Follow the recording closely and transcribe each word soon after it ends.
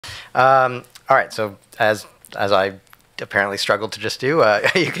All right, so as I apparently struggled to just do,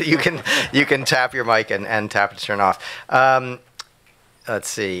 you can tap your mic and tap it to turn off. Let's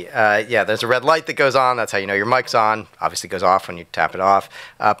see. Yeah, there's a red light that goes on. That's how you know your mic's on. Obviously goes off when you tap it off.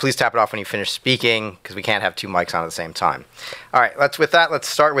 Please tap it off when you finish speaking, because we can't have two mics on at the same time. All right, let's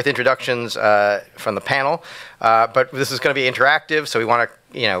start with introductions from the panel. But this is going to be interactive, so we want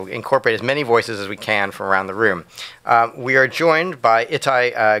to incorporate as many voices as we can from around the room. We are joined by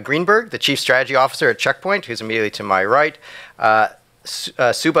Itai Greenberg, the Chief Strategy Officer at Checkpoint, who's immediately to my right.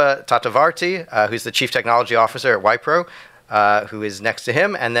 Subha Tatavarti, who's the Chief Technology Officer at Wipro, who is next to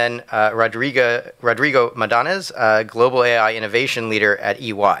him, and then Rodrigo Madanes, Global AI Innovation Leader at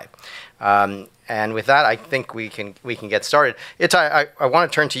EY. And with that, I think we can get started. Itai, I want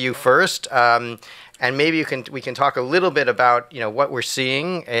to turn to you first, and maybe we can talk a little bit about what we're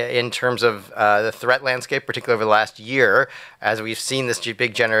seeing in terms of the threat landscape, particularly over the last year, as we've seen this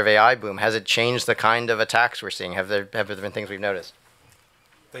big generative AI boom. Has it changed the kind of attacks we're seeing? Have there been things we've noticed?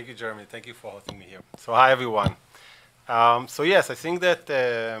 Thank you, Jeremy. Thank you for hosting me here. So hi, everyone. So yes, I think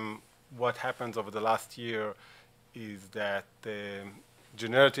that what happens over the last year is that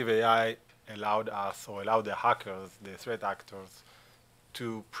generative AI allowed the hackers, the threat actors,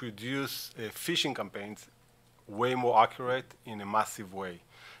 to produce phishing campaigns way more accurate in a massive way.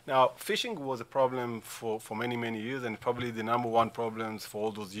 Now, phishing was a problem for many, many years, and probably the #1 problems for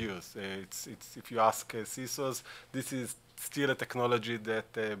all those years. If you ask CISOs, this is still a technology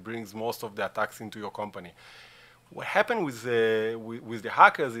that brings most of the attacks into your company. What happened with the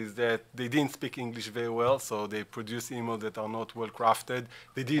hackers is that they didn't speak English very well, so they produced emails that are not well crafted.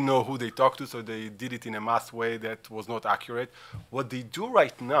 They didn't know who they talked to, so they did it in a mass way that was not accurate. What they do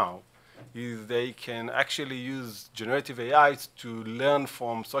right now is they can actually use generative AI to learn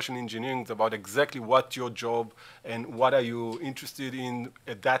from social engineering about exactly what's your job and what are you interested in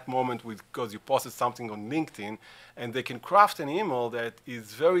at that moment because you posted something on LinkedIn, and they can craft an email that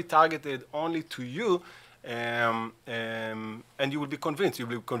is very targeted only to you. And you will be convinced. You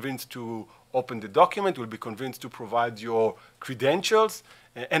will be convinced to open the document. You will be convinced to provide your credentials.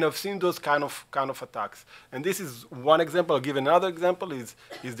 And I've seen those kind of attacks. And this is one example. I'll give another example. Is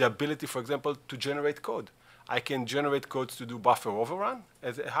the ability, for example, to generate code. I can generate codes to do buffer overrun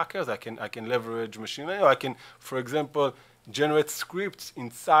as a hacker. I can leverage machine learning. Or I can, for example, generate scripts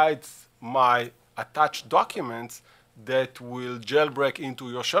inside my attached documents that will jailbreak into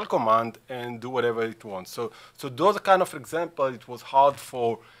your shell command and do whatever it wants. So those kind of examples, it was hard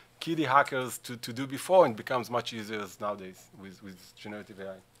for kiddie hackers to do before, and becomes much easier nowadays with generative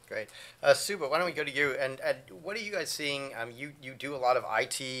AI. Great. Subha, why don't we go to you? And what are you guys seeing? You do a lot of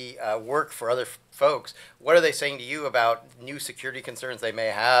IT work for other folks. What are they saying to you about new security concerns they may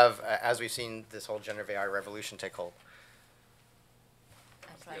have as we've seen this whole generative AI revolution take hold?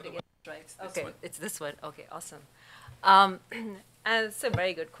 I'm trying to get it right. Okay, it's this one. Okay, awesome. And it's a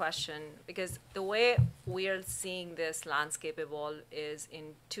very good question, because the way we are seeing this landscape evolve is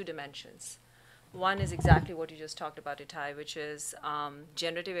in 2 dimensions. One is exactly what you just talked about, Itai, which is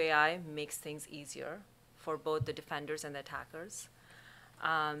generative AI makes things easier for both the defenders and the attackers.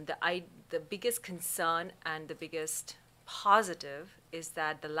 The biggest concern and the biggest positive is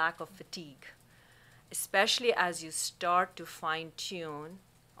that the lack of fatigue, especially as you start to fine-tune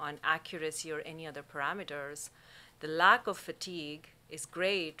on accuracy or any other parameters. The lack of fatigue is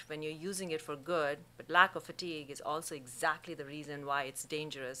great when you're using it for good, but lack of fatigue is also exactly the reason why it's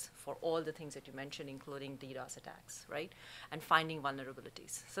dangerous for all the things that you mentioned, including DDoS attacks, right? And finding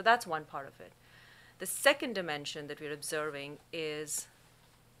vulnerabilities. So that's one part of it. The second dimension that we're observing is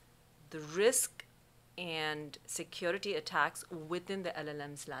the risk and security attacks within the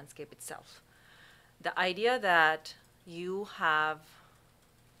LLMs landscape itself. The idea that you have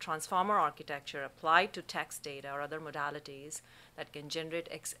transformer architecture applied to text data or other modalities that can generate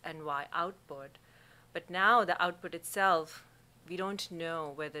X and Y output. But now the output itself, we don't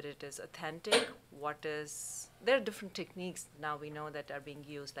know whether it is authentic, there are different techniques now we know that are being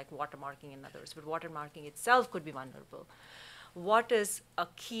used, like watermarking and others, but watermarking itself could be vulnerable. What is a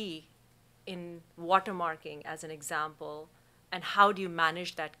key in watermarking, as an example, and how do you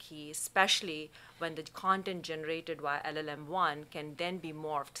manage that key, especially when the content generated via LLM1 can then be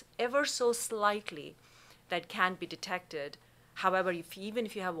morphed ever so slightly that can't be detected. However, even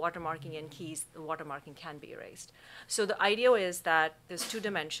if you have watermarking and keys, the watermarking can be erased. So the idea is that there's 2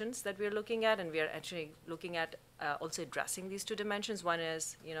 dimensions that we're looking at, and we are actually looking at also addressing these 2 dimensions. One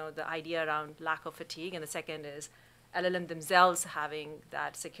is the idea around lack of fatigue, and the second is LLM themselves having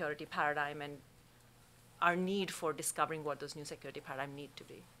that security paradigm and our need for discovering what those new security paradigms need to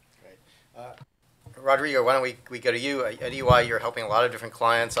be. Great. Rodrigo, why don't we go to you? At EY, you're helping a lot of different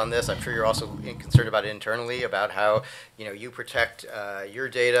clients on this. I'm sure you're also concerned about it internally, about how you protect your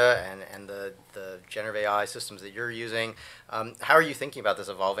data and the generative AI systems that you're using. How are you thinking about this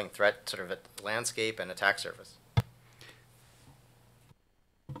evolving threat sort of landscape and attack surface?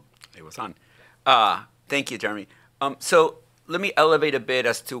 It was on. Thank you, Jeremy. So let me elevate a bit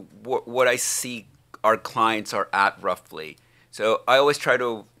as to what I see our clients are at roughly. So I always try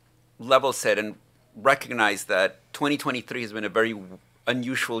to level set and recognize that 2023 has been a very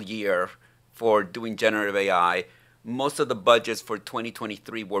unusual year for doing generative AI. Most of the budgets for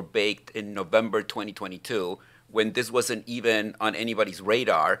 2023 were baked in November 2022, when this wasn't even on anybody's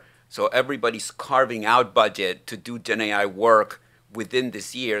radar. So everybody's carving out budget to do Gen AI work within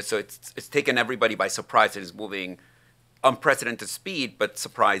this year. So it's taken everybody by surprise. It is moving unprecedented speed, but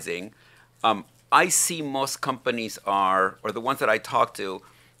surprising. I see most companies or the ones that I talk to,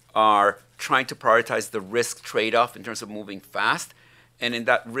 are trying to prioritize the risk trade-off in terms of moving fast. And in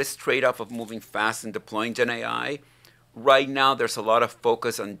that risk trade-off of moving fast and deploying Gen AI, right now there's a lot of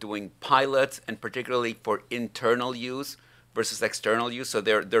focus on doing pilots, and particularly for internal use versus external use. So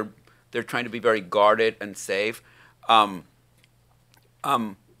they're trying to be very guarded and safe.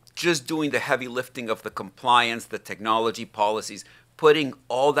 Just doing the heavy lifting of the compliance, the technology policies, putting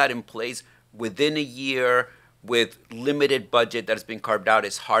all that in place within a year with limited budget that has been carved out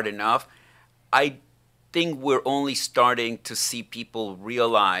is hard enough. I think we're only starting to see people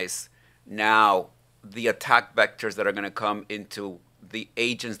realize now the attack vectors that are going to come into the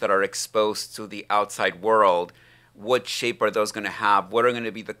agents that are exposed to the outside world. What shape are those going to have? What are going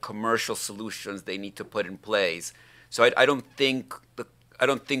to be the commercial solutions they need to put in place? So I don't think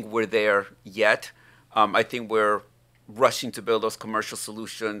we're there yet. I think we're rushing to build those commercial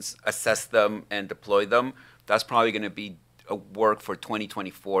solutions, assess them, and deploy them. That's probably going to be a work for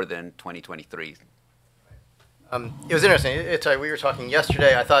 2024 than 2023. It was interesting. Itai, we were talking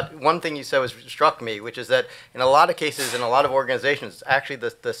yesterday. I thought one thing you said struck me, which is that in a lot of cases, in a lot of organizations, it's actually the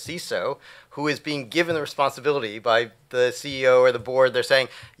CISO who is being given the responsibility by the CEO or the board. They're saying,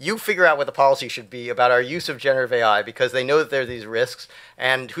 you figure out what the policy should be about our use of generative AI, because they know that there are these risks.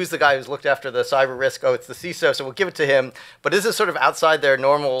 And who's the guy who's looked after the cyber risk? Oh, it's the CISO, so we'll give it to him. But this is sort of outside their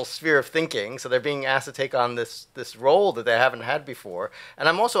normal sphere of thinking, so they're being asked to take on this role that they haven't had before. And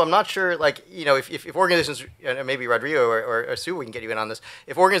I'm not sure, if organizations, and maybe Rodrigo or Sue, we can get you in on this,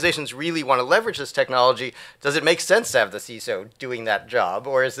 if organizations really want to leverage this technology, does it make sense to have the CISO doing that job?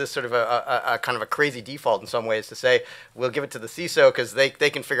 Or is this sort of a kind of a crazy default in some ways to say, we'll give it to the CISO because they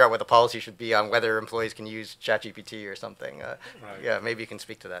can figure out what the policy should be on whether employees can use ChatGPT or something. Right. Yeah, maybe you can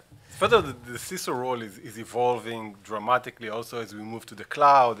speak to that. Further, the CISO role is evolving dramatically also as we move to the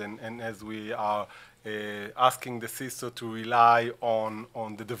cloud and as we are asking the CISO to rely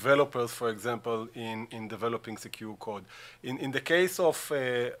on the developers, for example, in developing secure code. In the case of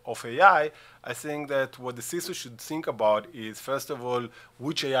AI, I think that what the CISO should think about is, first of all,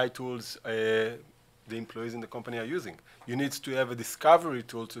 which AI tools the employees in the company are using. You need to have a discovery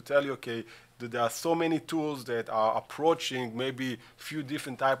tool to tell you, okay, there are so many tools that are approaching maybe few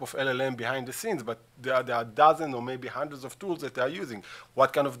different type of LLM behind the scenes, but there are dozens or maybe hundreds of tools that they are using.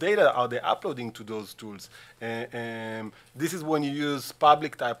 What kind of data are they uploading to those tools? This is when you use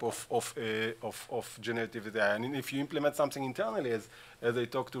public type of generative AI. And if you implement something internally, as I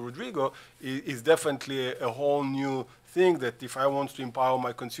talked to Rodrigo, is definitely a whole new thing that if I want to empower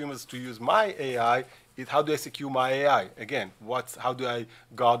my consumers to use my AI, how do I secure my AI? Again, how do I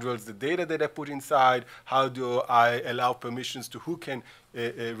guardrails the data that I put inside? How do I allow permissions to who can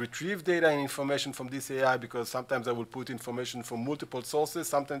retrieve data and information from this AI? Because sometimes I will put information from multiple sources,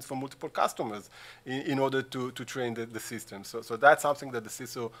 sometimes from multiple customers, in order to train the system. So that's something that the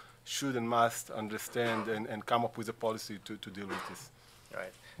CISO should and must understand and come up with a policy to deal with this. All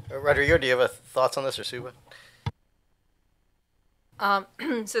right. Rodrigo, do you have thoughts on this, or Subha?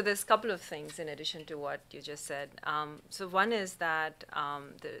 So there's a couple of things in addition to what you just said. So one is that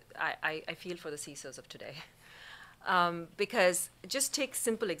I feel for the CISOs of today. Because just take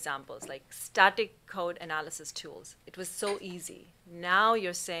simple examples like static code analysis tools. It was so easy. Now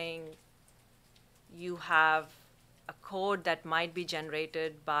you're saying you have a code that might be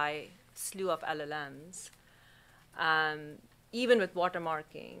generated by a slew of LLMs, even with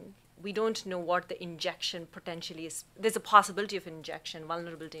watermarking. We don't know what the injection potentially is. There's a possibility of injection,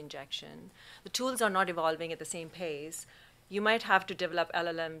 vulnerability injection. The tools are not evolving at the same pace. You might have to develop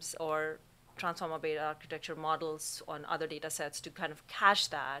LLMs or transformer-based architecture models on other data sets to kind of cache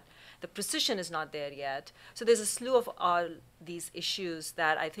that. The precision is not there yet. So there's a slew of all these issues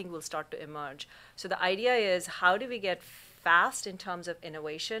that I think will start to emerge. So the idea is, how do we get fast in terms of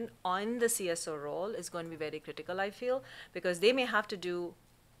innovation on the CSO role is going to be very critical, I feel, because they may have to do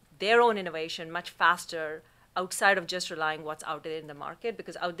their own innovation much faster outside of just relying what's out there in the market,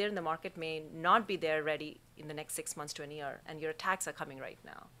 because out there in the market may not be there ready in the next 6 months to a year, and your attacks are coming right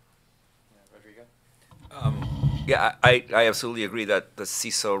now. Yeah, Rodrigo? Yeah, I absolutely agree that the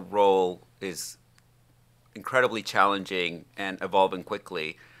CISO role is incredibly challenging and evolving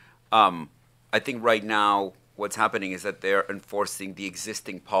quickly. I think right now what's happening is that they're enforcing the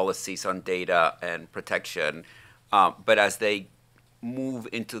existing policies on data and protection, but as they move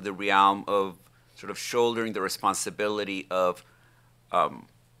into the realm of sort of shouldering the responsibility of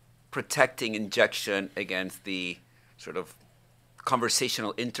protecting injection against the sort of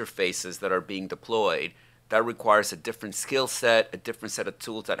conversational interfaces that are being deployed, that requires a different skill set, a different set of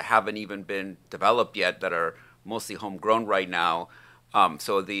tools that haven't even been developed yet, that are mostly homegrown right now.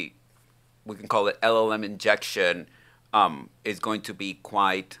 So we can call it LLM injection, is going to be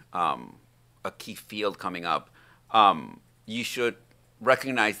quite a key field coming up. You should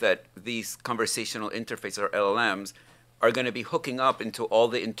recognize that these conversational interfaces, or LLMs, are going to be hooking up into all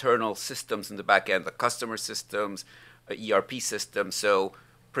the internal systems in the back end, the customer systems, ERP systems. So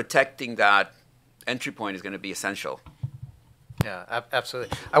protecting that entry point is going to be essential. Yeah,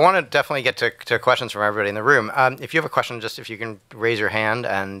 absolutely. I want to definitely get to questions from everybody in the room. If you have a question, just if you can raise your hand,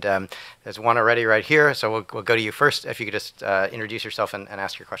 and there's one already right here, so we'll go to you first. If you could just introduce yourself and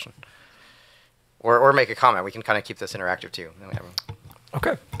ask your question. Or make a comment. We can kind of keep this interactive too.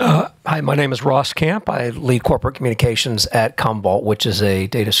 Okay. Hi, my name is Ross Camp. I lead corporate communications at Commvault, which is a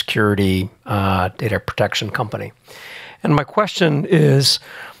data security, data protection company. And my question is,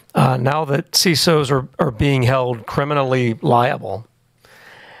 now that CISOs are being held criminally liable,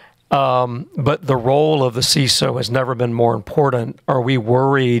 but the role of the CISO has never been more important, are we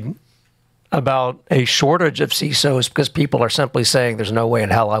worried about a shortage of CISOs because people are simply saying there's no way in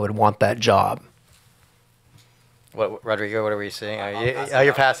hell I would want that job? Rodrigo, what are we seeing?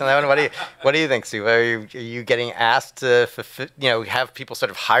 You're passing that one. What do you think, Subha? Are you getting asked to have people sort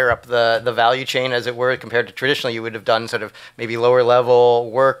of higher up the value chain, as it were, compared to traditionally you would have done sort of maybe lower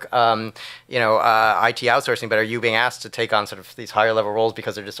level work, IT outsourcing, but are you being asked to take on sort of these higher level roles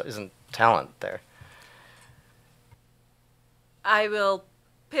because there just isn't talent there? I will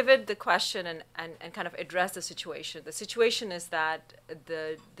pivot the question and kind of address the situation. The situation is that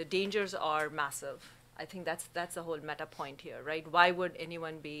the dangers are massive. I think that's the whole meta point here, right? Why would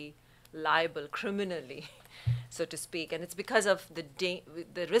anyone be liable criminally, so to speak? And it's because of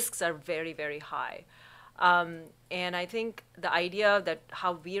the risks are very, very high. And I think the idea that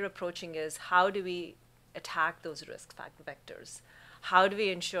how we're approaching is, how do we attack those risk vectors? How do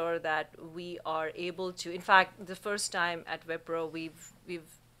we ensure that we are able to, in fact, the first time at Wipro,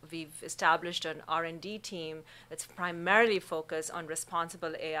 we've established an R&D team that's primarily focused on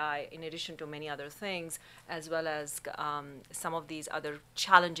responsible AI, in addition to many other things, as well as some of these other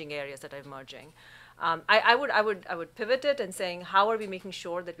challenging areas that are emerging. I would pivot it and saying, how are we making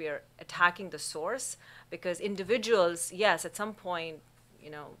sure that we are attacking the source? Because individuals, yes, at some point,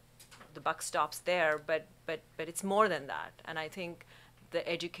 the buck stops there, but it's more than that. And I think the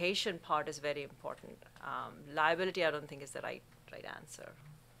education part is very important. Liability, I don't think, is the right answer.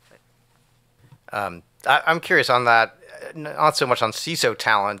 I'm curious on that, not so much on CISO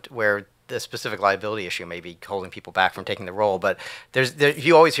talent, where the specific liability issue may be holding people back from taking the role, but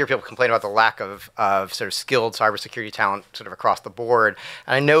you always hear people complain about the lack of sort of skilled cybersecurity talent sort of across the board.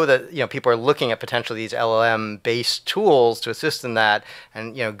 And I know that people are looking at potentially these LLM-based tools to assist in that.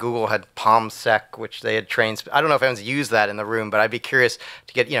 And Google had PalmSec, which they had trained. I don't know if anyone's used that in the room, but I'd be curious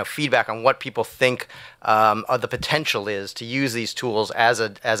to get feedback on what people think the potential is to use these tools as a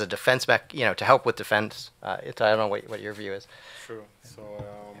defense to help with defense. Itai, I don't know what your view is. Sure. So.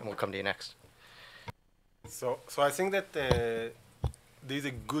 And we'll come to you next. So I think that there's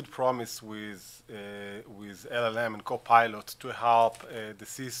a good promise with LLM and Copilot to help the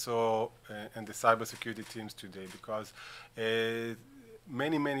CISO and the cybersecurity teams today, because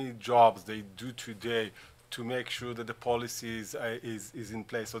many jobs they do today to make sure that the policy is in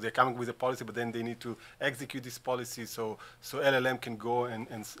place. So they're coming with a policy, but then they need to execute this policy. So LLM can go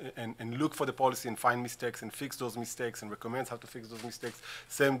and look for the policy and find mistakes and fix those mistakes and recommends how to fix those mistakes.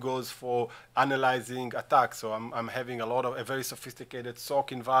 Same goes for analyzing attacks. So I'm having a very sophisticated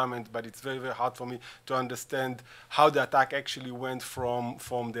SOC environment, but it's very, very hard for me to understand how the attack actually went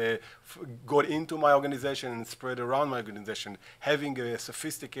got into my organization and spread around my organization. Having a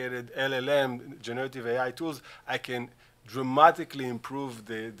sophisticated LLM, generative AI tools, I can dramatically improve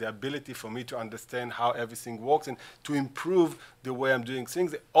the ability for me to understand how everything works and to improve the way I'm doing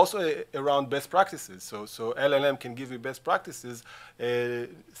things. Also around best practices. So LLM can give me best practices,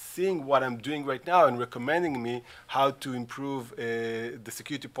 seeing what I'm doing right now and recommending me how to improve the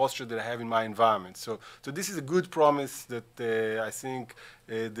security posture that I have in my environment. So this is a good promise that I think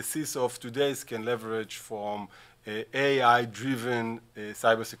the CISO of today can leverage from AI-driven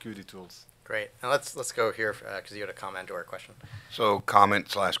cybersecurity tools. Great. And let's go here because you had a comment or a question. So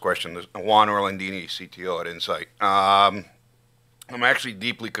comment/question. This is Juan Orlandini, CTO at Insight. I'm actually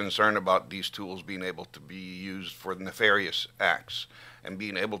deeply concerned about these tools being able to be used for nefarious acts and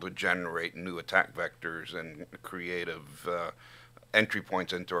being able to generate new attack vectors and creative entry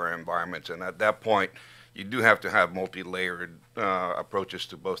points into our environments. And at that point, you do have to have multi-layered approaches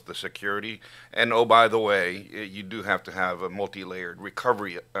to both the security and, oh, by the way, you do have to have a multi-layered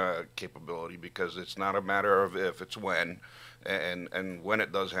recovery capability, because it's not a matter of if, it's when. And when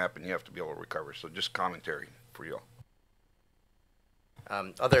it does happen, you have to be able to recover. So just commentary for you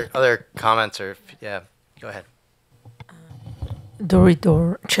all. Other comments or, yeah, go ahead.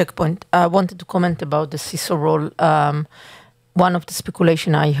 Dorito Checkpoint. I wanted to comment about the CISO role. One of the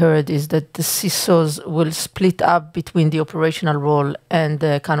speculation I heard is that the CISOs will split up between the operational role and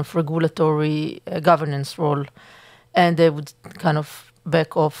the kind of regulatory governance role, and they would kind of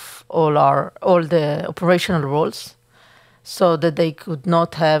back off all the operational roles, so that they could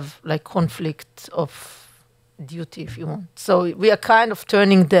not have like conflict of duty, if you want. So we are kind of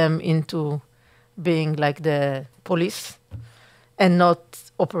turning them into being like the police and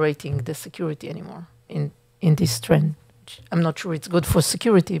not operating the security anymore in this trend. I'm not sure it's good for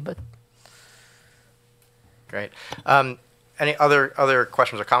security, but... Great. Any other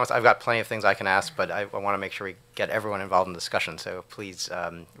questions or comments? I've got plenty of things I can ask, but I want to make sure we get everyone involved in the discussion. So please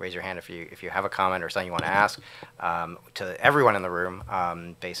raise your hand if you have a comment or something you want to ask to everyone in the room,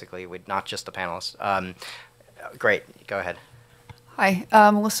 basically, not just the panelists. Great. Go ahead. Hi,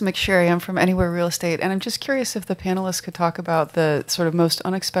 Melissa McSherry. I'm from Anywhere Real Estate, and I'm just curious if the panelists could talk about the sort of most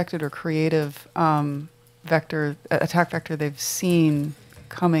unexpected or creative attack vector they've seen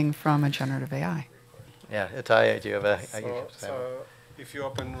coming from a generative AI. Yeah, Itai, do you have a... So if you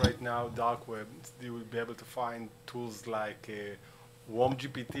open right now dark web, you will be able to find tools like Worm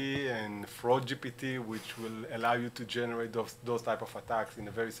GPT and Fraud GPT, which will allow you to generate those type of attacks in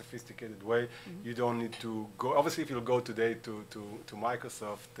a very sophisticated way. Mm-hmm. You don't need to go... Obviously, if you go today to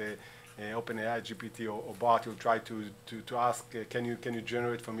Microsoft, OpenAI GPT or Bart, you'll try to ask, can you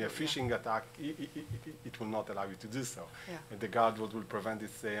generate for me a phishing attack? It will not allow you to do so. Yeah. And the guard will prevent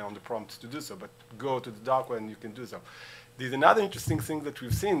it on the prompt to do so. But go to the dark web and you can do so. There's another interesting thing that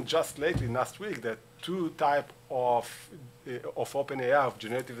we've seen just lately, last week, that two type of OpenAI, of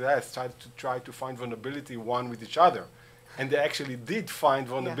generative AI, started to try to find vulnerability one with each other. And they actually did find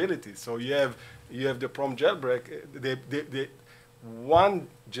vulnerability. Yeah. So you have the prompt jailbreak. One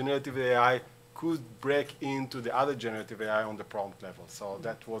generative AI could break into the other generative AI on the prompt level. So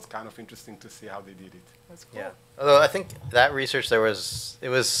that was kind of interesting to see how they did it. That's cool. Yeah. Although I think that research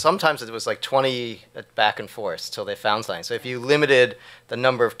sometimes it was like 20 back and forth till they found something. So if you limited the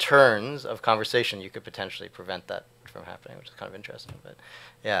number of turns of conversation, you could potentially prevent that from happening, which is kind of interesting. But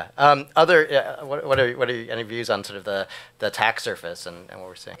yeah. What are any views on sort of the attack surface and what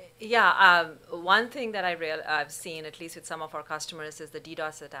we're seeing? Yeah. One thing that I've seen, at least with some of our customers, is the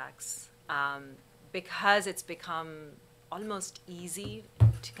DDoS attacks. Because it's become almost easy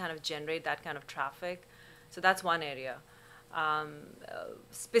to kind of generate that kind of traffic. So that's one area.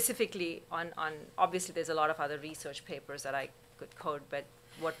 Specifically on obviously there's a lot of other research papers that I could quote, but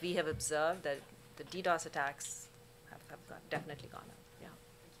what we have observed that the DDoS attacks have definitely gone up. Yeah.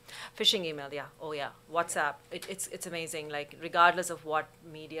 Phishing email, yeah. Oh yeah. WhatsApp, it's amazing. Like regardless of what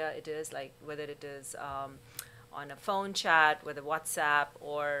media it is, like whether it is on a phone chat, whether WhatsApp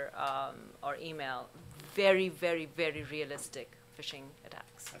or email, very, very, very realistic phishing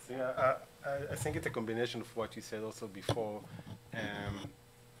attacks. I think it's a combination of what you said also before,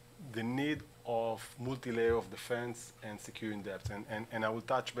 the need of multi-layer of defense and secure in depth. And I will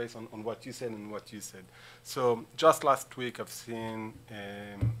touch base on what you said and what you said. So just last week, I've seen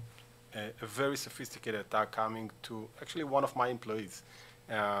a very sophisticated attack coming to actually one of my employees.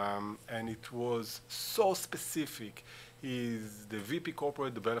 And it was so specific. He's the VP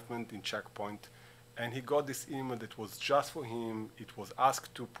Corporate Development in Checkpoint, and he got this email that was just for him. It was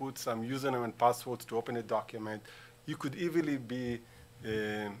asked to put some username and passwords to open a document. You could easily be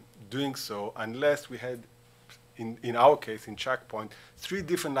doing so unless we had in our case, in Checkpoint, 3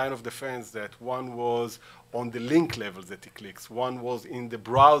 different line of defense. That one was on the link levels that he clicks, one was in the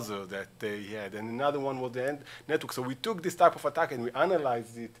browser that he had, and another one was the network. So we took this type of attack and we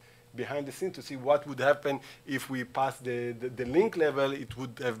analyzed it behind the scenes to see what would happen if we passed the link level. It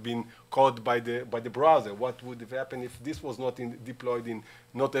would have been caught by the browser. What would have happened if this was not deployed in,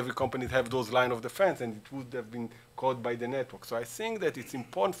 not every company have those line of defense, and it would have been caught by the network. So I think that it's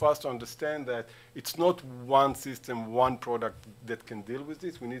important for us to understand that it's not one system, one product that can deal with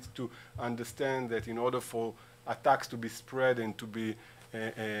this. We need to understand that in order for attacks to be spread and to be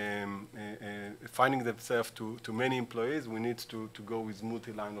finding themselves to many employees, we need to go with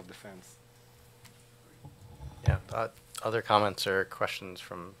multi-line of defense. Yeah. Other comments or questions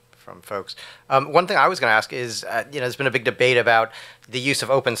from folks? One thing I was going to ask is, there's been a big debate about the use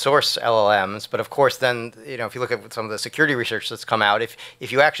of open source LLMs, but of course then, if you look at some of the security research that's come out, if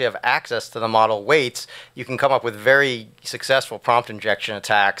you actually have access to the model weights, you can come up with very successful prompt injection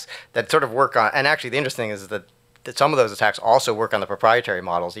attacks that sort of work on, and actually the interesting thing is that some of those attacks also work on the proprietary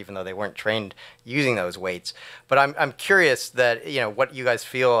models, even though they weren't trained using those weights. But I'm curious that, what you guys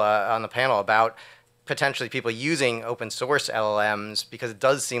feel on the panel about potentially people using open source LLMs, because it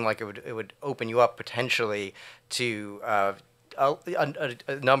does seem like it would open you up potentially to a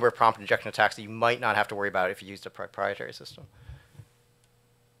number of prompt injection attacks that you might not have to worry about if you used a proprietary system.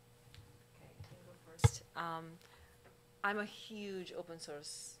 Okay, I'll go first. I'm a huge open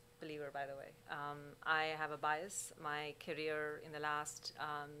source believer, by the way. I have a bias. My career in the last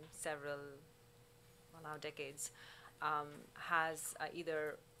several, well, now decades, has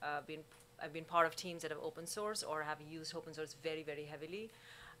either I've been part of teams that have open source or have used open source very, very heavily.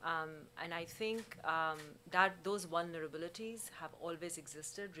 And I think that those vulnerabilities have always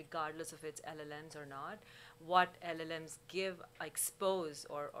existed, regardless of its LLMs or not. What LLMs expose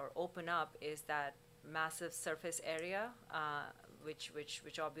or open up is that massive surface area,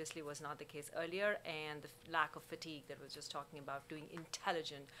 which obviously was not the case earlier, and the lack of fatigue that was just talking about, doing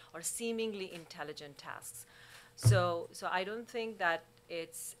intelligent or seemingly intelligent tasks. So I don't think that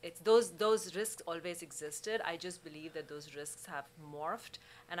it's those risks always existed. I just believe that those risks have morphed,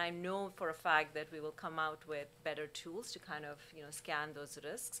 and I know for a fact that we will come out with better tools to kind of scan those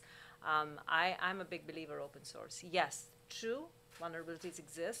risks. I'm a big believer open source. Yes, true, vulnerabilities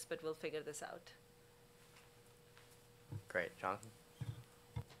exist, but we'll figure this out. Great, Jonathan.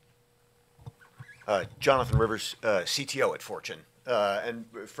 Jonathan Rivers, CTO at Fortune. And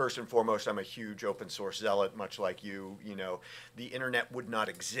first and foremost, I'm a huge open source zealot, much like you. The internet would not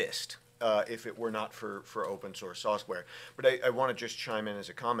exist if it were not for open source software. But I want to just chime in as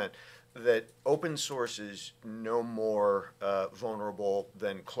a comment that open source is no more vulnerable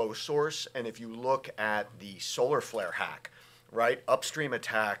than closed source. And if you look at the solar flare hack, right, upstream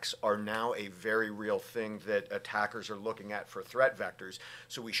attacks are now a very real thing that attackers are looking at for threat vectors.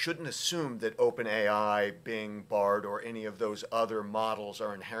 So we shouldn't assume that OpenAI, Bing, Bard, or any of those other models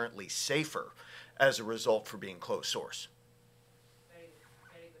are inherently safer as a result for being closed source. Very good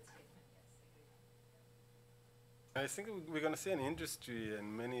statement, I yes. think we're going to see an industry,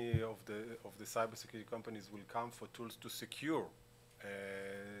 and many of the cybersecurity companies will come for tools to secure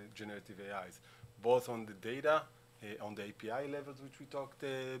generative AIs, both on the data, on the API levels, which we talked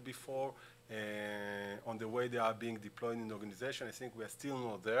before, on the way they are being deployed in the organization. I think we are still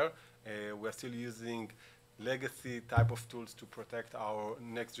not there. We are still using legacy type of tools to protect our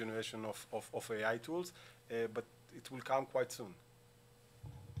next generation of AI tools, but it will come quite soon.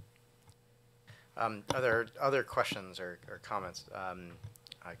 Other questions or comments?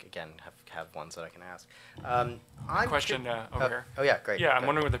 I, again, have ones that I can ask. Question over here. Oh, yeah, great. Yeah, I'm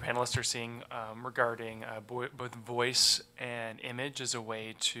wondering what the panelists are seeing regarding both voice and image as a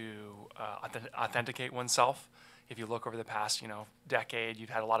way to authenticate oneself. If you look over the past, decade, you've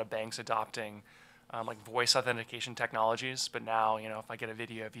had a lot of banks adopting like voice authentication technologies. But now, if I get a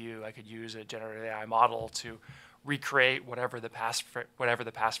video of you, I could use a generative AI model to recreate whatever the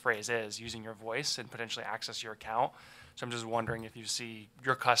passphrase is using your voice and potentially access your account. So I'm just wondering if you see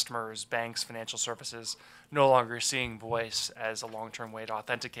your customers, banks, financial services, no longer seeing voice as a long-term way to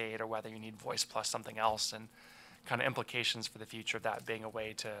authenticate, or whether you need voice plus something else, and kind of implications for the future of that being a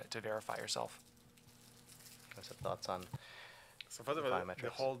way to verify yourself. What's your thoughts on? So first of all, the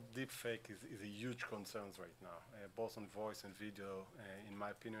whole deepfake is a huge concern right now, both on voice and video. In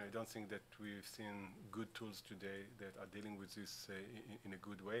my opinion, I don't think that we've seen good tools today that are dealing with this in a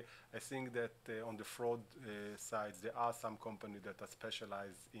good way. I think that on the fraud side, there are some companies that are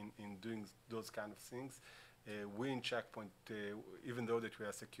specialized in doing those kind of things. We in Checkpoint, even though that we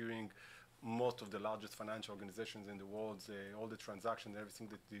are securing most of the largest financial organizations in the world, all the transactions, everything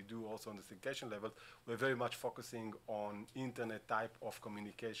that they do also on the syndication level, we're very much focusing on internet type of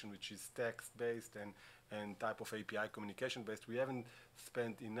communication, which is text-based and type of API communication-based. We haven't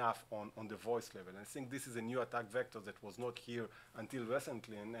spent enough on the voice level. And I think this is a new attack vector that was not here until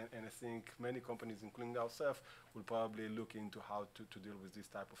recently, and I think many companies, including ourselves, will probably look into how to deal with this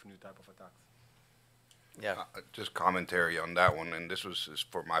type of new type of attacks. Yeah. Just commentary on that one, and this is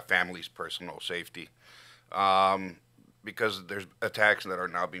for my family's personal safety, because there's attacks that are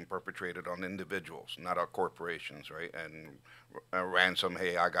now being perpetrated on individuals, not on corporations, right? And ransom,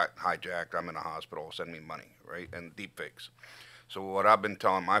 hey, I got hijacked, I'm in a hospital, send me money, right? And deepfakes. So what I've been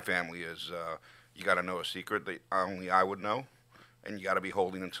telling my family is, you got to know a secret that only I would know, and you got to be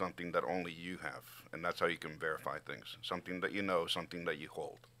holding in something that only you have, and that's how you can verify things. Something that you know, something that you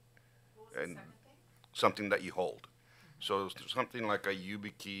hold. And something that you hold. So something like a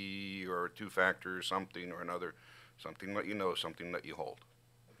YubiKey or a two-factor or something or another, something that you know, something that you hold.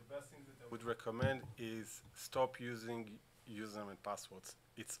 The best thing that I would recommend is stop using username and passwords.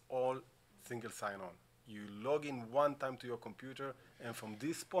 It's all single sign-on. You log in one time to your computer, and from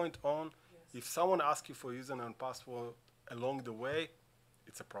this point on, if someone asks you for username and password along the way,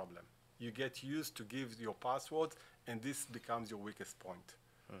 it's a problem. You get used to give your passwords, and this becomes your weakest point.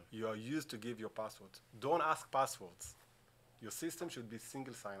 You are used to give your passwords. Don't ask passwords. Your system should be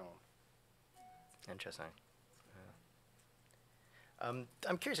single sign-on. Interesting.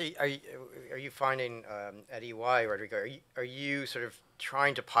 I'm curious, are you finding at EY, Rodrigo, are you sort of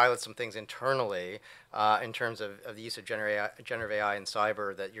trying to pilot some things internally in terms of the use of generative AI in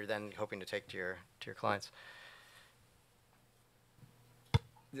cyber that you're then hoping to take to your clients?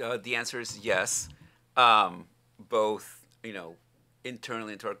 The answer is yes. Both,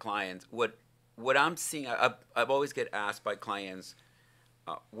 internally into our clients. What I'm seeing, I've always get asked by clients,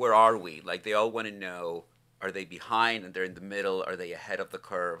 where are we? Like they all want to know, are they behind and they're in the middle? Are they ahead of the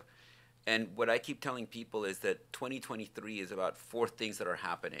curve? And what I keep telling people is that 2023 is about 4 things that are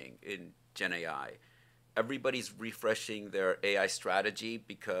happening in Gen AI. Everybody's refreshing their AI strategy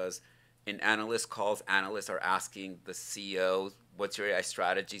because in analyst calls, analysts are asking the CEO, what's your AI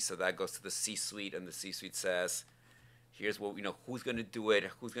strategy? So that goes to the C-suite, and the C-suite says, here's what, who's going to do it,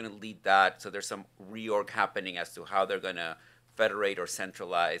 who's going to lead that. So there's some reorg happening as to how they're going to federate or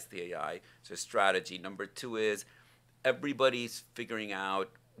centralize the AI. So strategy. Number 2 is everybody's figuring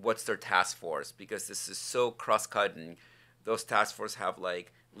out what's their task force, because this is so cross-cutting. Those task forces have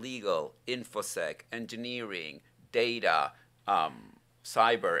like legal, infosec, engineering, data,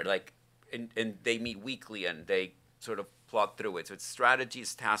 cyber, and they meet weekly and they sort of plot through it. So it's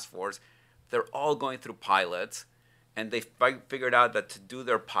strategies, task force. They're all going through pilots. And they figured out that to do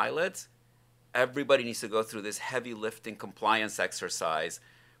their pilots, everybody needs to go through this heavy lifting compliance exercise,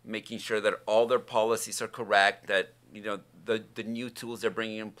 making sure that all their policies are correct, that the new tools they're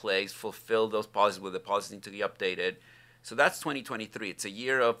bringing in place fulfill those policies where the policies need to be updated. So that's 2023. It's a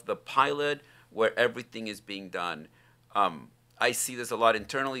year of the pilot where everything is being done. I see this a lot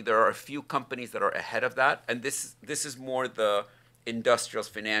internally. There are a few companies that are ahead of that, and this is more the industrials,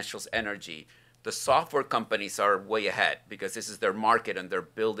 financials, energy. The software companies are way ahead because this is their market and they're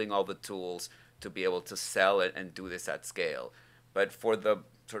building all the tools to be able to sell it and do this at scale. But for the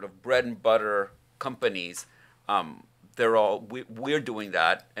sort of bread and butter companies, we're doing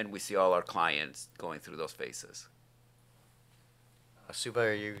that, and we see all our clients going through those phases. Subha,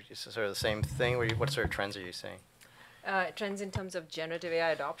 are you sort of the same thing? What sort of trends are you seeing? Trends in terms of generative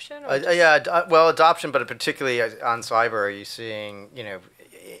AI adoption? Well, adoption, but particularly on cyber, are you seeing,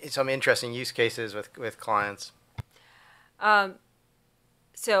 some interesting use cases with clients?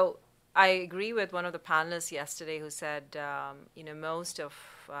 So I agree with one of the panelists yesterday who said, most of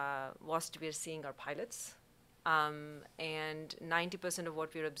what we're seeing are pilots. And 90% of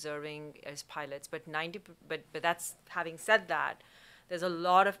what we're observing is pilots. But that's, having said that, there's a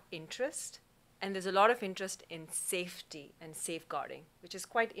lot of interest. And there's a lot of interest in safety and safeguarding, which is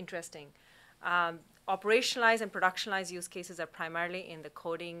quite interesting. Operationalized and productionalized use cases are primarily in the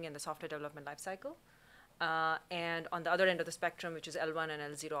coding and the software development lifecycle. And on the other end of the spectrum, which is L1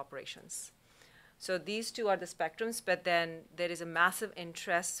 and L0 operations. So these two are the spectrums, but then there is a massive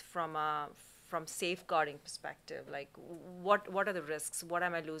interest from safeguarding perspective, like what are the risks, what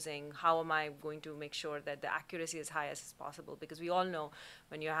am I losing, how am I going to make sure that the accuracy is high as possible, because we all know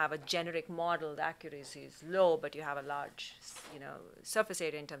when you have a generic model, the accuracy is low, but you have a large surface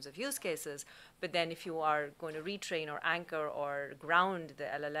area in terms of use cases. But then if you are going to retrain or anchor or ground the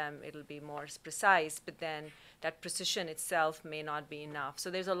LLM, it'll be more precise, but then that precision itself may not be enough.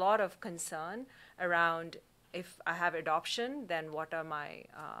 So there's a lot of concern around if I have adoption, then what are my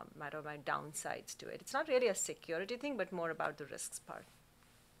downsides to it? It's not really a security thing, but more about the risks part.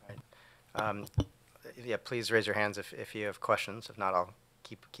 Yeah, please raise your hands if you have questions. If not, I'll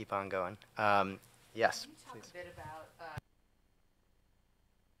keep on going. Yes. Can you talk please. a bit about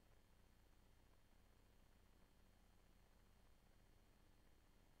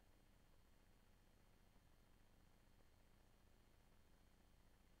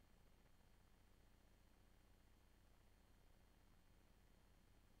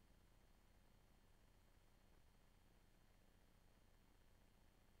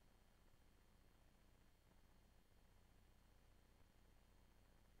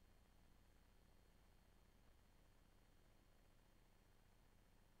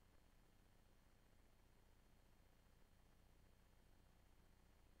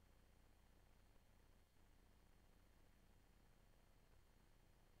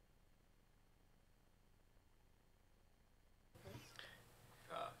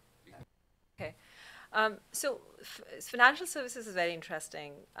Okay. So financial services is very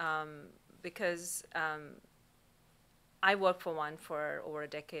interesting because I worked for one for over a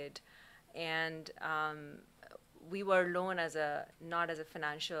decade, and we were known as not as a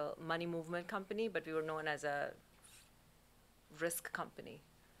financial money movement company, but we were known as a risk company.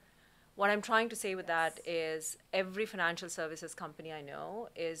 What I'm trying to say with that is every financial services company I know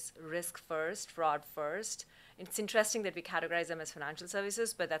is risk first, fraud first. It's interesting that we categorize them as financial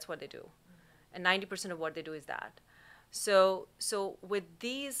services, but that's what they do. And 90% of what they do is that. So with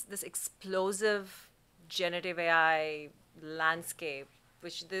this explosive generative AI landscape,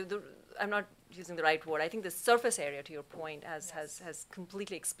 which I'm not using the right word, I think the surface area, to your point, has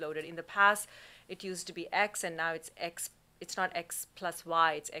completely exploded. In the past, it used to be X, and now it's X. It's not X plus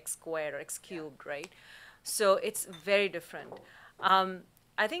Y, it's X squared or X cubed, right? So it's very different.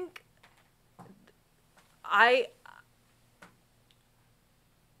 I think I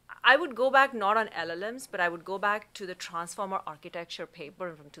would go back not on LLMs, but I would go back to the transformer architecture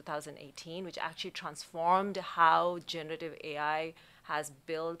paper from 2018, which actually transformed how generative AI has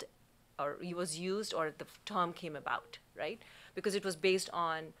built or was used, or the term came about, right? Because it was based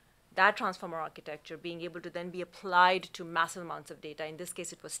on that transformer architecture being able to then be applied to massive amounts of data. In this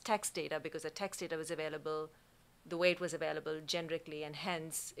case, it was text data, because the text data was available the way it was available generically, and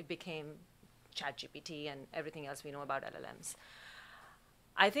hence it became ChatGPT and everything else we know about LLMs.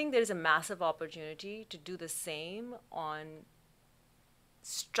 I think there's a massive opportunity to do the same on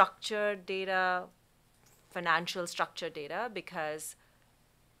structured data, financial structured data,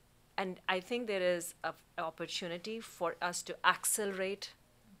 and I think there is an opportunity for us to accelerate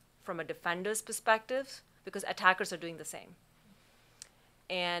from a defender's perspective, because attackers are doing the same.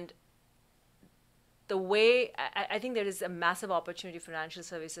 And the way, I think there is a massive opportunity for financial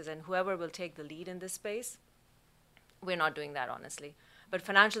services, and whoever will take the lead in this space, we're not doing that, honestly. But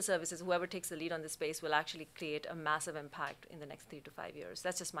financial services, whoever takes the lead on this space, will actually create a massive impact in the next 3 to 5 years.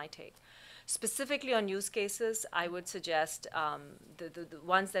 That's just my take. Specifically on use cases, I would suggest the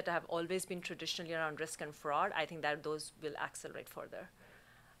ones that have always been traditionally around risk and fraud, I think that those will accelerate further.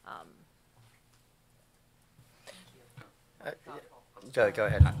 Go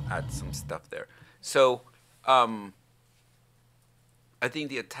ahead. Add some stuff there. So I think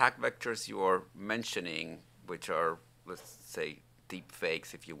the attack vectors you're mentioning, which are, let's say, deep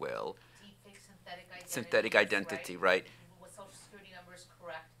fakes, if you will. deep fake synthetic Synthetic identity, right? With social security number is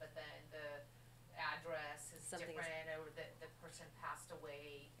correct, but then the address is Something different, or the person passed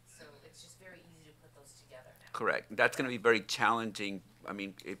away. So it's just very easy to put those together now. Correct. That's going to be very challenging. I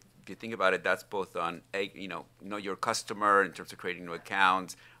mean, if you think about it, that's both on, know your customer in terms of creating new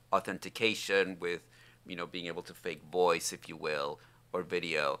accounts, authentication with, being able to fake voice, if you will, or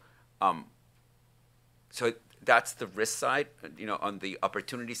video. So that's the risk side. On the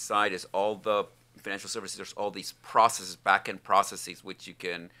opportunity side is all the financial services. There's all these processes, back-end processes, which you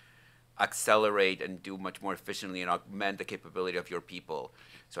can accelerate and do much more efficiently and augment the capability of your people.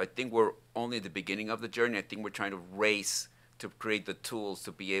 So I think we're only at the beginning of the journey. I think we're trying to race to create the tools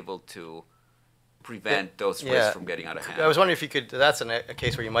to be able to prevent those risks from getting out of hand. I was wondering if you could, that's a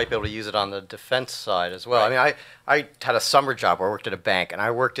case where you might be able to use it on the defense side as well. Right. I mean, I had a summer job where I worked at a bank, and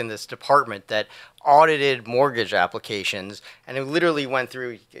I worked in this department that audited mortgage applications, and it literally went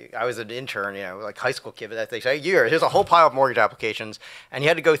through, I was an intern, like high school kid, but they say, here's a whole pile of mortgage applications, and you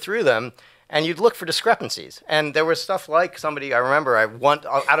had to go through them, and you'd look for discrepancies. And there was stuff like I remember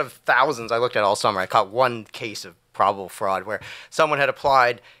out of thousands I looked at all summer, I caught one case of probable fraud where someone had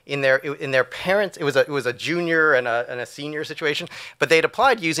applied in their parents, it was a junior and a senior situation, but they'd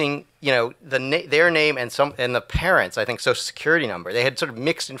applied using their name and the parents, I think, social security number. They had sort of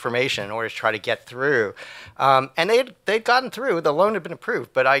mixed information in order to try to get through, and they'd gotten through. The loan had been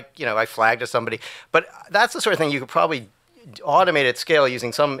approved, but I flagged to somebody. But that's the sort of thing you could probably automate at scale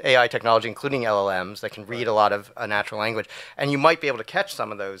using some AI technology, including LLMs that can read a lot of natural language, and you might be able to catch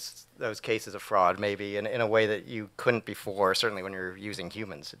some of those cases of fraud maybe in a way that you couldn't before. Certainly when you're using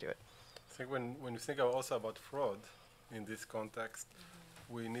humans to do it. I think when you think also about fraud in this context,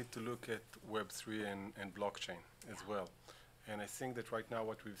 we need to look at Web3 and blockchain as well. And I think that right now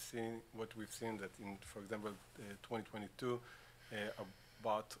what we've seen that in, for example, 2022,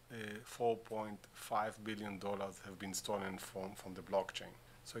 about $4.5 billion have been stolen from the blockchain.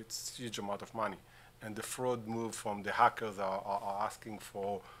 So it's a huge amount of money. And the fraud move from the hackers are asking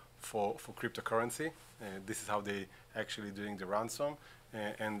for cryptocurrency. This is how they actually doing the ransom.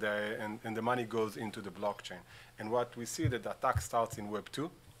 And the money goes into the blockchain. And what we see that the attack starts in Web 2,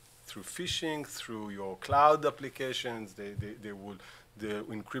 through phishing, through your cloud applications. They will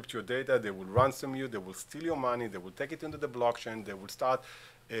encrypt your data, they will ransom you, they will steal your money, they will take it into the blockchain, they will start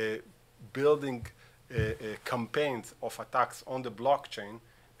building campaigns of attacks on the blockchain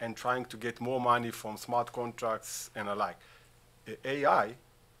and trying to get more money from smart contracts and alike. AI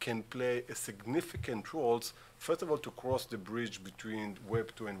can play a significant role, first of all, to cross the bridge between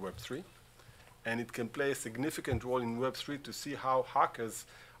Web 2 and Web 3. And it can play a significant role in Web 3 to see how hackers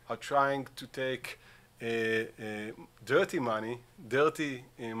are trying to take dirty money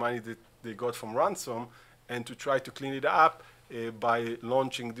that they got from ransom, and to try to clean it up by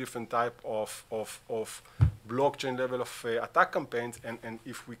launching different type of blockchain level of attack campaigns. And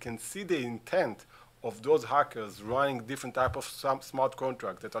if we can see the intent of those hackers running different type of smart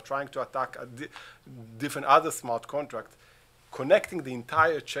contracts that are trying to attack different other smart contracts, connecting the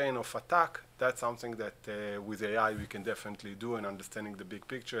entire chain of attack, that's something that with AI we can definitely do, and understanding the big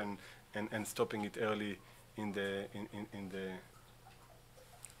picture and stopping it early in the.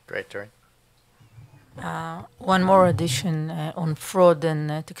 Great, Terry. One more addition on fraud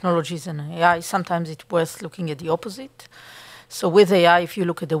and technologies and AI. Sometimes it's worth looking at the opposite. So with AI, if you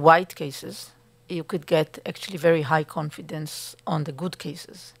look at the white cases, you could get actually very high confidence on the good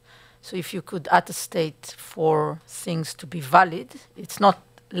cases. So if you could attestate for things to be valid, it's not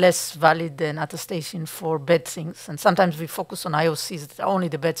less valid than attestation for bad things. And sometimes we focus on IOCs that are only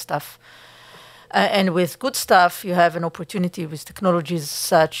the bad stuff. And with good stuff, you have an opportunity with technologies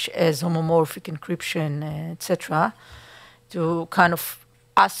such as homomorphic encryption, etc., to kind of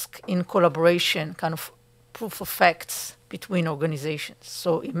ask in collaboration, kind of proof of facts between organizations.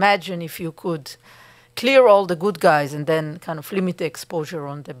 So imagine if you could clear all the good guys and then kind of limit the exposure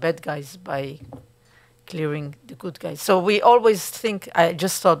on the bad guys by clearing the good guys. So we always think, I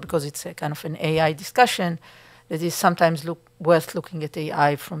just thought because it's a kind of an AI discussion, that is sometimes worth looking at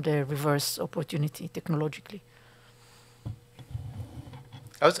AI from the reverse opportunity technologically.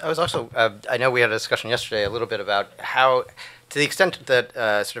 I was also, I know we had a discussion yesterday a little bit about how, to the extent that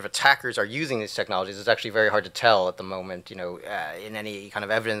sort of attackers are using these technologies, it's actually very hard to tell at the moment, in any kind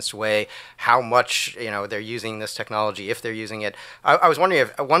of evidenced way, how much, they're using this technology, if they're using it. I was wondering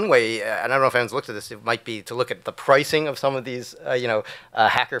if one way, and I don't know if anyone's looked at this, it might be to look at the pricing of some of these,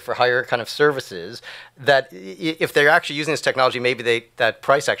 hacker for hire kind of services, that if they're actually using this technology, maybe that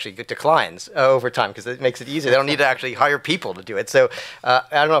price actually declines over time, because it makes it easier. They don't need to actually hire people to do it. So I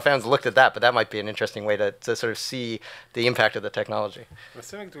don't know if anyone's looked at that, but that might be an interesting way to sort of see the impact of the technology. I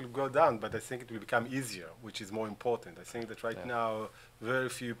think it will go down, but I think it will become easier, which is more important. I think that right now, very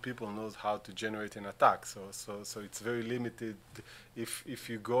few people knows how to generate an attack. So it's very limited. If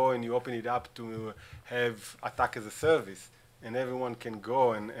you go and you open it up to have attack as a service, and everyone can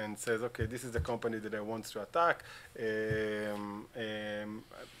go and says, okay, this is the company that I want to attack.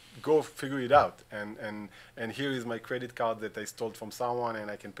 Go figure it out, and here is my credit card that I stole from someone, and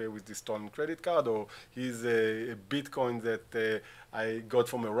I can pay with this stolen credit card, or here's a Bitcoin that I got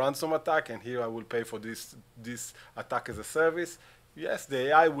from a ransom attack, and here I will pay for this attack as a service. Yes, the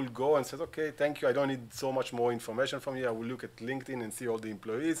AI will go and says, okay, thank you, I don't need so much more information from you. I will look at LinkedIn and see all the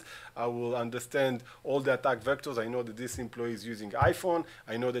employees. I will understand all the attack vectors. I know that this employee is using iPhone.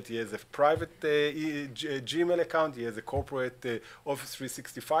 I know that he has a private Gmail account. He has a corporate Office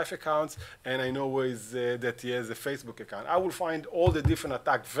 365 accounts. And I know that he has a Facebook account. I will find all the different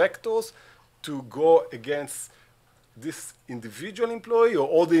attack vectors to go against this individual employee or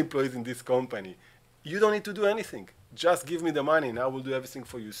all the employees in this company. You don't need to do anything. Just give me the money and I will do everything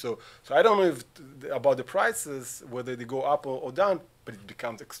for you. So I don't know about the prices, whether they go up or down, but it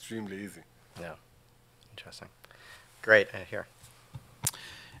becomes extremely easy. Yeah, interesting. Great, here.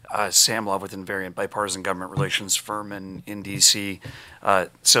 Sam Love with Invariant, bipartisan government relations firm in DC.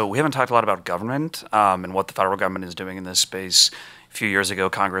 So we haven't talked a lot about government and what the federal government is doing in this space. A few years ago,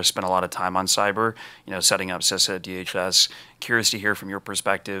 Congress spent a lot of time on cyber, setting up CISA, DHS. Curious to hear from your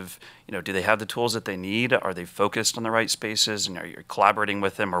perspective, do they have the tools that they need? Are they focused on the right spaces? And are you collaborating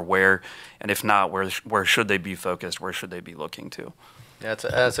with them, or where? And if not, where should they be focused? Where should they be looking to? Yeah,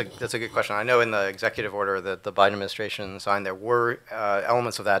 that's a good question. I know in the executive order that the Biden administration signed, there were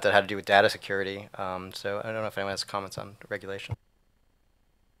elements of that had to do with data security. So I don't know if anyone has comments on regulation.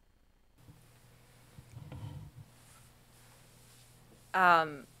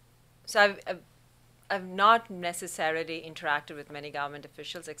 So I've not necessarily interacted with many government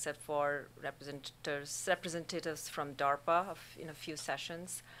officials except for representatives from DARPA in a few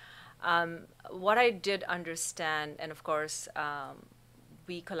sessions. What I did understand, and of course,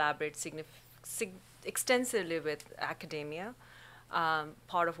 we collaborate extensively with academia,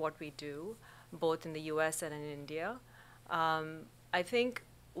 part of what we do, both in the US and in India. I think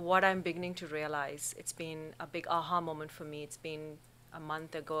what I'm beginning to realize, it's been a big aha moment for me. It's been a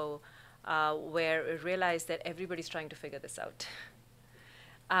month ago where I realized that everybody's trying to figure this out.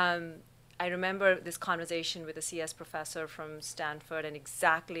 I remember this conversation with a CS professor from Stanford and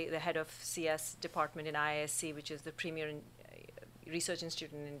exactly the head of CS department in IISc, which is the premier research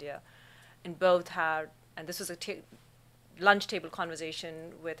institute in India. And both had, and this was a lunch table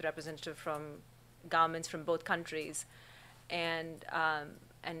conversation with representatives from governments from both countries. And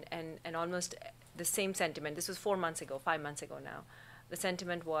almost the same sentiment. This was 4 months ago, 5 months ago now. The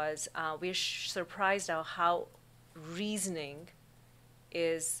sentiment was, we're surprised at how reasoning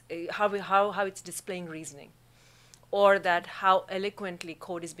is, how it's displaying reasoning, or that how eloquently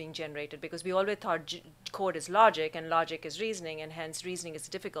code is being generated, because we always thought code is logic and logic is reasoning, and hence reasoning is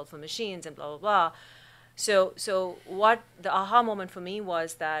difficult for machines and blah, blah, blah. So what the aha moment for me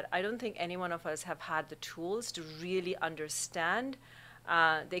was that I don't think any one of us have had the tools to really understand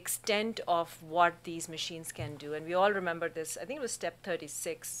the extent of what these machines can do. And we all remember this, I think it was step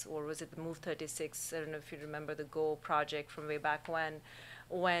 36, or was it the move 36? I don't know if you remember the Go project from way back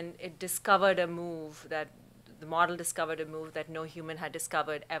when it discovered a move that, the model discovered a move that no human had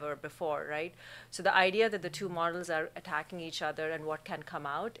discovered ever before, right? So the idea that the two models are attacking each other and what can come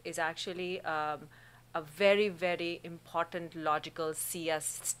out is actually a very, very important logical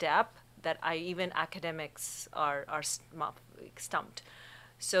CS step that even academics are stumped.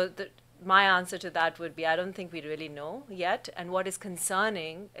 So my answer to that would be, I don't think we really know yet. And what is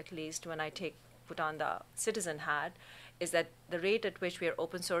concerning, at least when I put on the citizen hat, is that the rate at which we are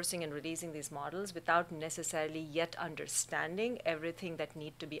open sourcing and releasing these models without necessarily yet understanding everything that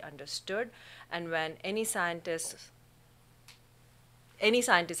need to be understood. And when any scientist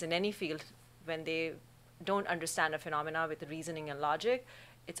in any field, when they don't understand a phenomena with reasoning and logic,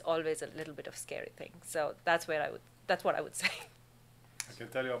 it's always a little bit of scary thing. So that's what I would say. I can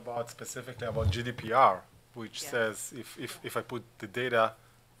tell you specifically about GDPR, which says if I put the data,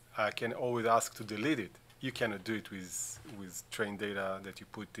 I can always ask to delete it. You cannot do it with trained data that you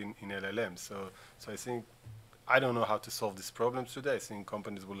put in LLMs. So I think, I don't know how to solve these problems today. I think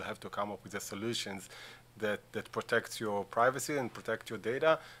companies will have to come up with the solutions that protects your privacy and protect your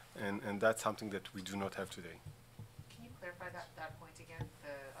data, and that's something that we do not have today. Can you clarify that point again,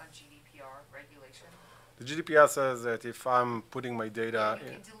 on GDPR regulation? The GDPR says that if I'm putting my data,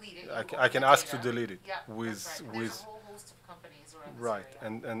 you can delete it. I can ask to delete it. Yeah, with There's a whole host of companies around this right,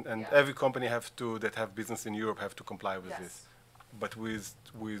 area. and every company that have business in Europe have to comply with this. But with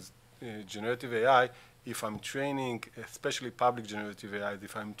generative AI, if I'm training, especially public generative AI,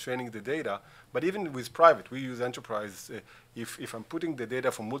 if I'm training the data, but even with private, we use enterprise. If I'm putting the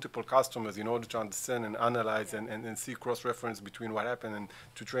data from multiple customers in order to understand and analyze and see cross-reference between what happened and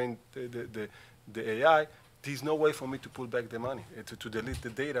to train the AI, there's no way for me to pull back the money, to delete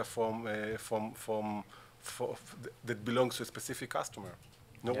the data that belongs to a specific customer.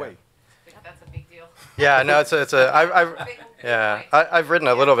 No way. That's a big deal. Yeah, no, I've written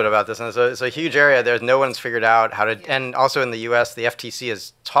a little bit about this, and it's a huge area. There's no one's figured out how to, and also in the U.S., the FTC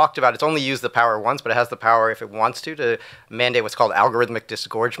has talked about, it's only used the power once, but it has the power, if it wants to mandate what's called algorithmic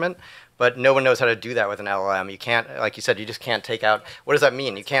disgorgement, but no one knows how to do that with an LLM. You can't, like you said, you just can't take out, what does that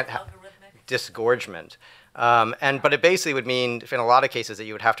mean? You can't have disgorgement. But it basically would mean, in a lot of cases, that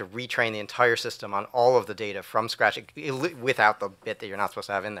you would have to retrain the entire system on all of the data from scratch, without the bit that you're not supposed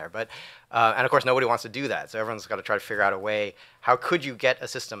to have in there. But and of course, nobody wants to do that. So everyone's got to try to figure out a way. How could you get a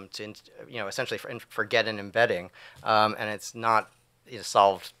system to, essentially forget an embedding, and it's not a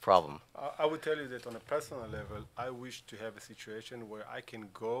solved problem? I would tell you that on a personal level, I wish to have a situation where I can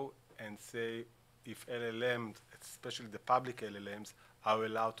go and say, if LLMs, especially the public LLMs, are we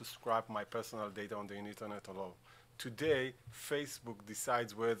allowed to scrap my personal data on the internet or not? Today, Facebook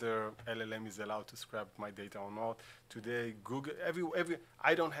decides whether LLM is allowed to scrap my data or not. Today, Google,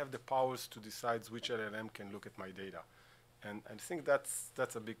 I don't have the powers to decide which LLM can look at my data. And I think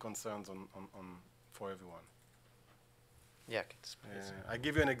that's a big concern for everyone. Yeah. I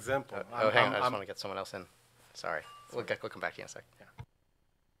give you an example. Hang on, I just want to get someone else in. Sorry. We'll come back to you in a sec. Yeah.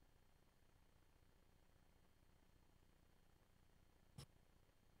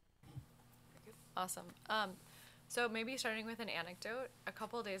 Awesome. So maybe starting with an anecdote, a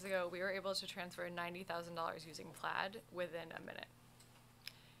couple of days ago, we were able to transfer $90,000 using Plaid within a minute.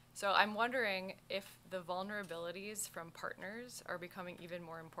 So I'm wondering if the vulnerabilities from partners are becoming even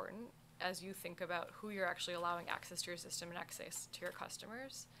more important as you think about who you're actually allowing access to your system and access to your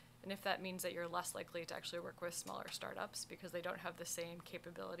customers, and if that means that you're less likely to actually work with smaller startups because they don't have the same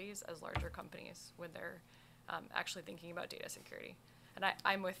capabilities as larger companies when they're actually thinking about data security. And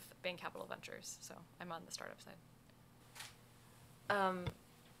I'm with Bain Capital Ventures, so I'm on the startup side.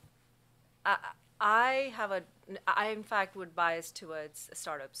 I in fact would bias towards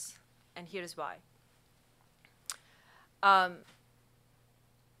startups, and here's why.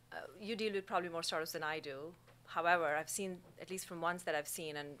 You deal with probably more startups than I do. However, I've seen, at least from ones that I've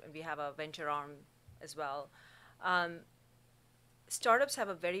seen, and we have a venture arm as well, startups have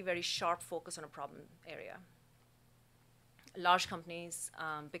a very, very sharp focus on a problem area. Large companies,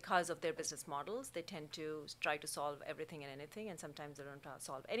 because of their business models, they tend to try to solve everything and anything, and sometimes they don't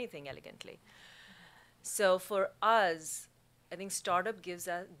solve anything elegantly. So for us, I think startups gives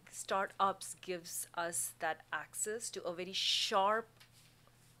us that access to a very sharp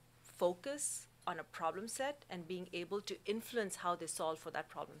focus on a problem set and being able to influence how they solve for that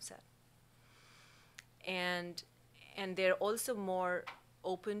problem set. And they're also more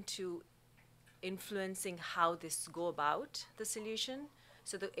open to influencing how this go about the solution.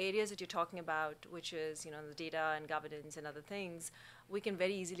 So the areas that you're talking about, which is the data and governance and other things, we can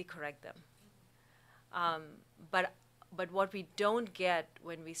very easily correct them. But what we don't get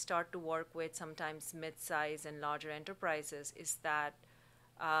when we start to work with sometimes mid-size and larger enterprises is that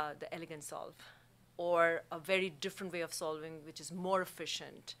the elegant solve, or a very different way of solving, which is more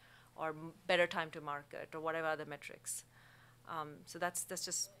efficient, or better time to market, or whatever other metrics. So that's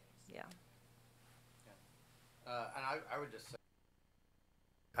just, yeah. And I would just say,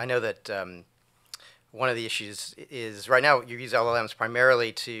 I know that one of the issues is right now you use LLMs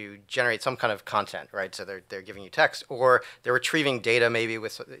primarily to generate some kind of content, right? So they're giving you text, or they're retrieving data maybe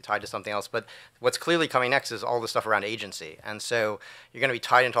tied to something else. But what's clearly coming next is all the stuff around agency. And so you're going to be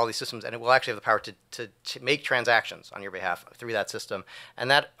tied into all these systems, and it will actually have the power to make transactions on your behalf through that system.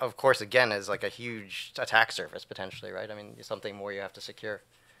 And that, of course, again, is like a huge attack surface potentially, right? I mean, something more you have to secure.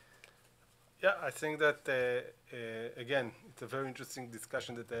 Yeah, I think that, again, it's a very interesting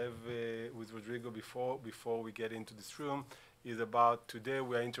discussion that I have with Rodrigo before we get into this room, is about today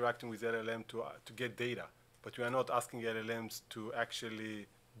we are interacting with LLM to get data, but we are not asking LLMs to actually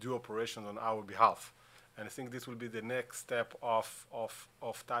do operations on our behalf. And I think this will be the next step of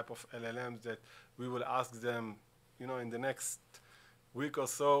type of LLMs that we will ask them, in the next week or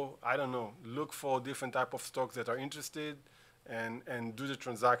so, I don't know, look for different type of stocks that are interested, and do the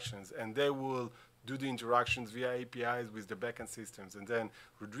transactions, and they will do the interactions via APIs with the backend systems. And then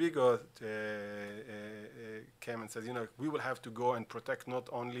Rodrigo came and said, we will have to go and protect not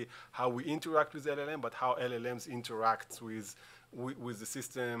only how we interact with LLM, but how LLMs interact with the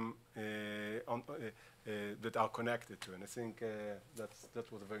system that are connected to. And I think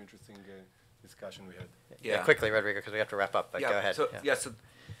that was a very interesting discussion we had. Yeah, quickly, Rodrigo, because we have to wrap up. But go ahead. So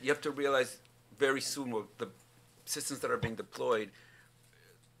you have to realize very soon with the systems that are being deployed,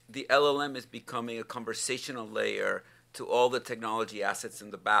 the LLM is becoming a conversational layer to all the technology assets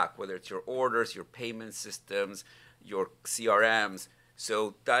in the back, whether it's your orders, your payment systems, your CRMs.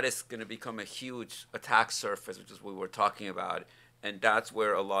 So that is going to become a huge attack surface, which is what we were talking about. And that's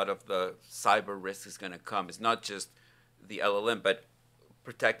where a lot of the cyber risk is going to come. It's not just the LLM, but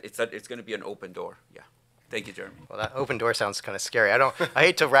it's going to be an open door. Yeah. Thank you, Jeremy. Well, that open door sounds kind of scary. I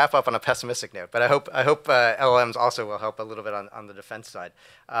hate to wrap up on a pessimistic note, but I hope LLMs also will help a little bit on the defense side.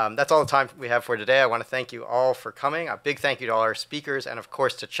 That's all the time we have for today. I want to thank you all for coming. A big thank you to all our speakers, and of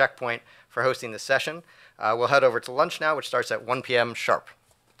course to Checkpoint for hosting this session. We'll head over to lunch now, which starts at 1 p.m. sharp.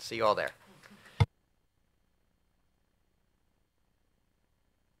 See you all there.